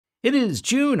It is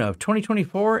June of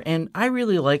 2024, and I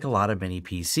really like a lot of mini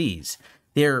PCs.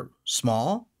 They're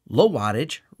small, low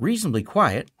wattage, reasonably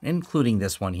quiet, including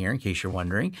this one here, in case you're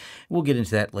wondering. We'll get into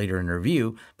that later in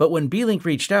review. But when Beelink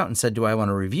reached out and said, do I want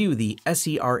to review the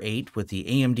SER8 with the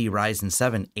AMD Ryzen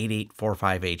 7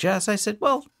 8845HS, I said,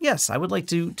 well, yes, I would like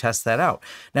to test that out.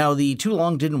 Now, the too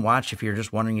long didn't watch if you're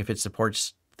just wondering if it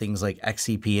supports things like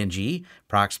XCP-ng,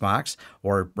 Proxmox,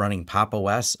 or running Pop!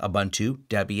 OS, Ubuntu,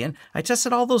 Debian. I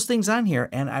tested all those things on here,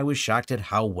 and I was shocked at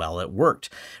how well it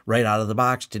worked. Right out of the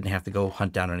box, didn't have to go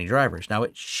hunt down any drivers. Now,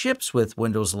 it ships with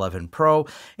Windows 11 Pro,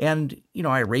 and,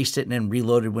 I erased it and then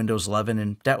reloaded Windows 11,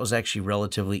 and that was actually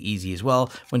relatively easy as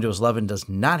well. Windows 11 does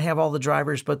not have all the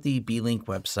drivers, but the Beelink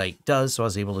website does, so I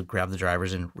was able to grab the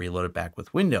drivers and reload it back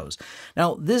with Windows.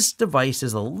 Now, this device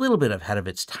is a little bit ahead of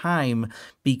its time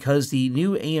because the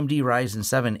new AMD Ryzen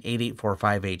 7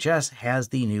 8845HS has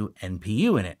the new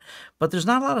NPU in it. But there's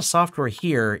not a lot of software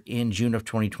here in June of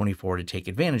 2024 to take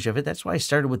advantage of it. That's why I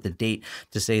started with the date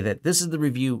to say that this is the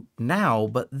review now,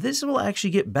 but this will actually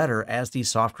get better as the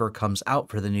software comes out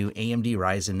for the new AMD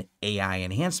Ryzen AI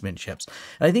enhancement chips.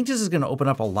 And I think this is going to open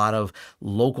up a lot of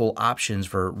local options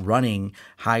for running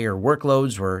higher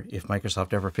workloads, or if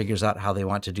Microsoft ever figures out how they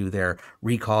want to do their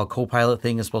recall Copilot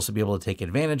thing, is supposed to be able to take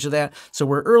advantage of that. So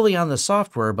we're early on the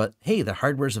software, but hey, the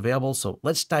hardware's available, so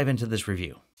let's dive into this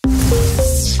review.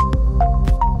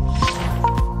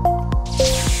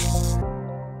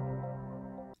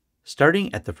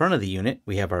 Starting at the front of the unit,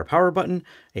 we have our power button,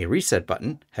 a reset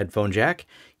button, headphone jack,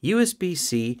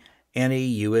 USB-C, and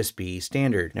a USB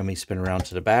standard. And we spin around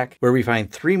to the back where we find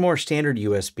 3 more standard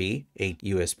USB, a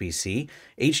USB-C,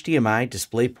 HDMI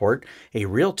DisplayPort, a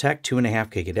Realtek 2.5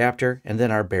 gig adapter, and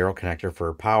then our barrel connector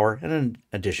for power and an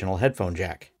additional headphone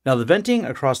jack. Now the venting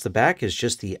across the back is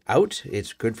just the out.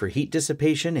 It's good for heat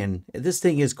dissipation, and this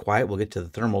thing is quiet. We'll get to the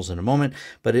thermals in a moment,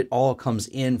 but it all comes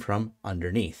in from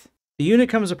underneath. The unit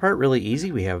comes apart really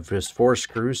easy. We have just 4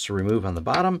 screws to remove on the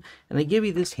bottom, and they give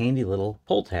you this handy little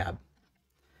pull tab.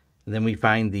 And then we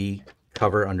find the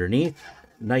cover underneath,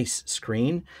 nice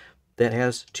screen that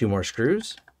has 2 more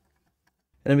screws.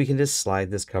 And then we can just slide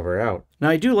this cover out. Now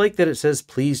I do like that it says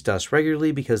please dust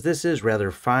regularly, because this is rather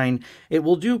fine. It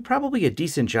will do probably a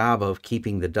decent job of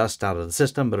keeping the dust out of the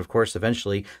system, but of course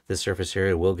eventually the surface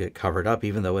area will get covered up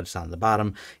even though it's on the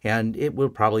bottom, and it will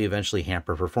probably eventually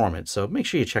hamper performance. So make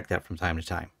sure you check that from time to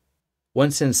time.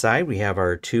 Once inside, we have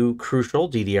our 2 crucial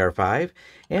DDR5,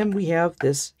 and we have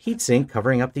this heatsink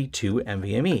covering up the 2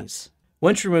 NVMEs.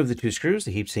 Once you remove the 2 screws,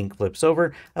 the heatsink flips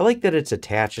over. I like that it's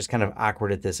attached. It's kind of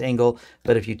awkward at this angle,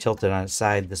 but if you tilt it on its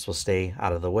side, this will stay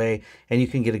out of the way, and you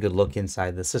can get a good look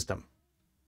inside the system.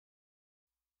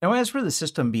 Now, as for the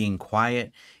system being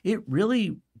quiet, it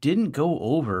really didn't go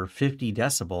over 50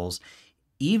 decibels,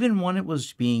 even when it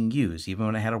was being used, even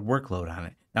when I had a workload on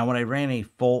it. Now, when I ran a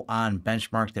full-on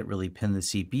benchmark that really pinned the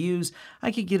CPUs,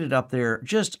 I could get it up there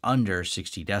just under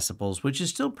 60 decibels, which is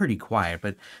still pretty quiet,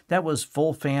 but that was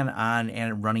full fan on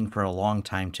and running for a long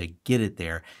time to get it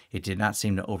there. It did not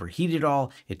seem to overheat at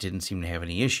all. It didn't seem to have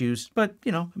any issues, but,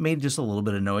 it made just a little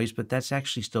bit of noise, but that's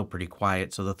actually still pretty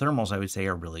quiet. So the thermals, I would say,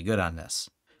 are really good on this.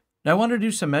 Now I want to do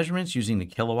some measurements using the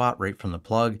kilowatt right from the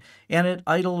plug, and at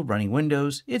idle running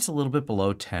Windows, it's a little bit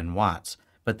below 10 watts.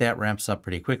 But that ramps up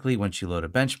pretty quickly once you load a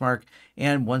benchmark,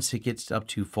 and once it gets up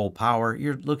to full power,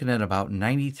 you're looking at about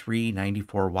 93,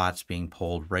 94 watts being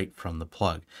pulled right from the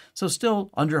plug. So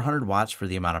still under 100 watts for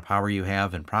the amount of power you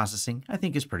have, and processing, I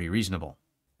think, is pretty reasonable.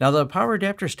 Now the power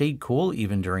adapter stayed cool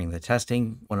even during the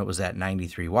testing when it was at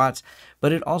 93 watts,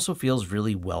 but it also feels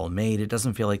really well made. It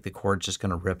doesn't feel like the cord's just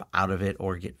going to rip out of it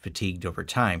or get fatigued over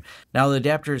time. Now the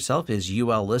adapter itself is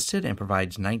UL listed and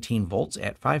provides 19 volts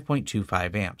at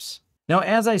 5.25 amps. Now,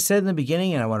 as I said in the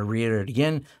beginning, and I want to reiterate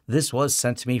again, this was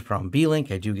sent to me from Beelink.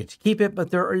 I do get to keep it, but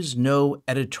there is no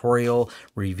editorial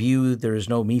review. There is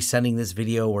no me sending this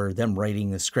video or them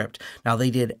writing the script. Now, they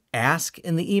did ask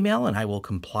in the email, and I will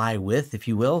comply with, if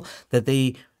you will, that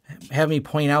they have me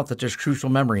point out that there's crucial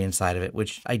memory inside of it,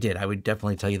 which I did. I would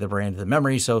definitely tell you the brand of the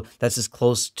memory, so that's as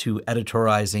close to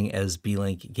editorializing as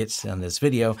Beelink gets on this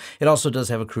video. It also does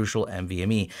have a crucial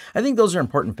NVMe. I think those are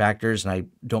important factors, and I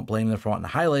don't blame them for wanting to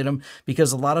highlight them,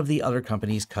 because a lot of the other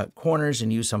companies cut corners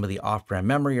and use some of the off-brand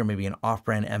memory or maybe an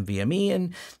off-brand NVMe,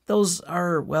 and those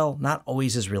are, well, not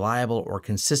always as reliable or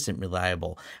consistent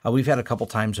reliable. We've had a couple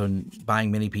times when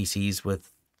buying mini PCs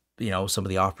with some of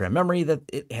the off-brand memory that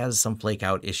it has some flake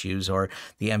out issues, or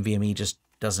the NVMe just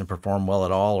doesn't perform well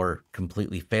at all or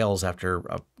completely fails after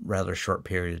a rather short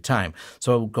period of time.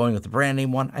 So going with the brand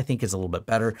name one, I think is a little bit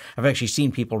better. I've actually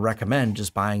seen people recommend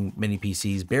just buying mini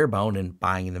PCs bare bone and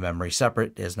buying the memory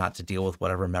separate, as not to deal with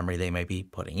whatever memory they might be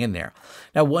putting in there.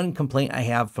 Now, one complaint I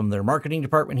have from their marketing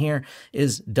department here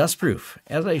is dustproof.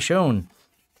 As I've shown,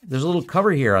 there's a little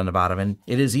cover here on the bottom, and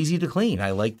it is easy to clean.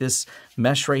 I like this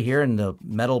mesh right here and the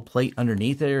metal plate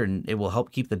underneath there, and it will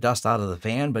help keep the dust out of the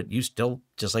fan, but you still,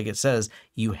 just like it says,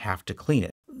 you have to clean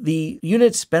it. The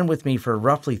unit's been with me for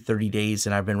roughly 30 days,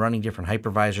 and I've been running different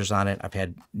hypervisors on it. I've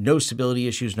had no stability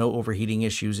issues, no overheating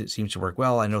issues. It seems to work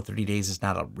well. I know 30 days is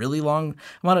not a really long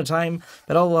amount of time,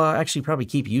 but I'll actually probably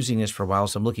keep using this for a while,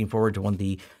 so I'm looking forward to when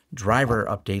the driver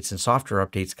updates and software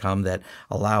updates come that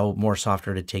allow more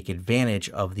software to take advantage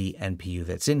of the NPU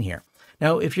that's in here.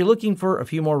 Now, if you're looking for a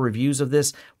few more reviews of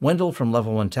this, Wendel from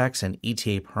Level 1 Techs and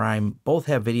ETA Prime both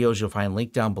have videos you'll find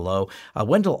linked down below.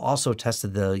 Wendel also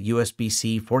tested the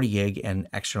USB-C 40 gig and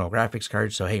external graphics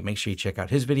card, so hey, make sure you check out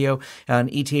his video.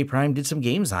 And ETA Prime did some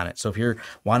games on it, so if you're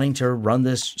wanting to run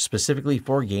this specifically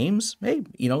for games, hey,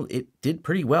 you know, it did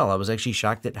pretty well. I was actually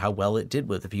shocked at how well it did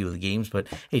with a few of the games, but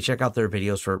hey, check out their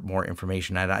videos for more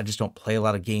information. I just don't play a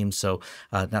lot of games, so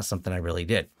not something I really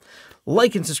did.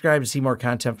 Like and subscribe to see more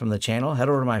content from the channel. Head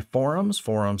over to my forums,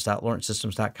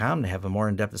 forums.lawrencesystems.com, to have a more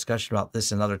in-depth discussion about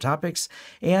this and other topics.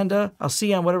 And I'll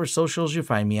see you on whatever socials you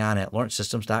find me on at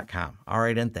lawrencesystems.com. All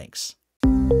right, and thanks.